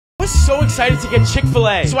I was so excited to get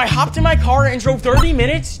Chick-fil-A, so I hopped in my car and drove 30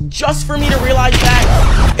 minutes just for me to realize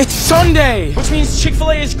that it's Sunday, which means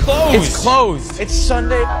Chick-fil-A is closed. It's closed. It's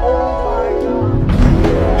Sunday. Oh my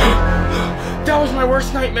God. That was my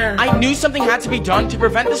worst nightmare. I knew something had to be done to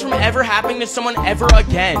prevent this from ever happening to someone ever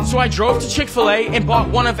again. So I drove to Chick-fil-A and bought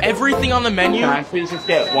one of everything on the menu. Can I please just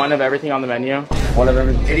get one of everything on the menu? One of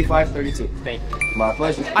everything. 85.32. Thank you. My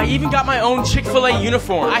pleasure. I even got my own Chick-fil-A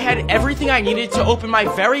uniform. I had everything I needed to open my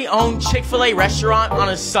very own Chick-fil-A restaurant on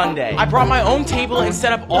a Sunday. I brought my own table and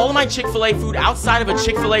set up all of my Chick-fil-A food outside of a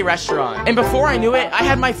Chick-fil-A restaurant. And before I knew it, I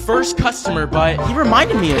had my first customer, but he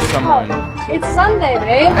reminded me of someone. It's Sunday,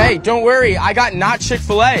 babe. Hey, don't worry, I got not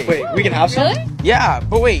Chick-fil-A. Wait, we can have some? Really? Yeah,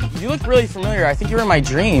 but wait, you look really familiar. I think you were in my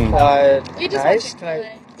dream. You just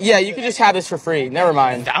Nice. Yeah, you could just have this for free. Never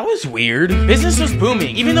mind. That was weird. Business was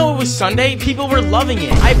booming. Even though it was Sunday, people were loving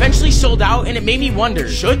it. I eventually sold out, and it made me wonder,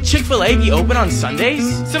 should Chick-fil-A be open on Sundays?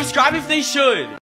 Subscribe if they should.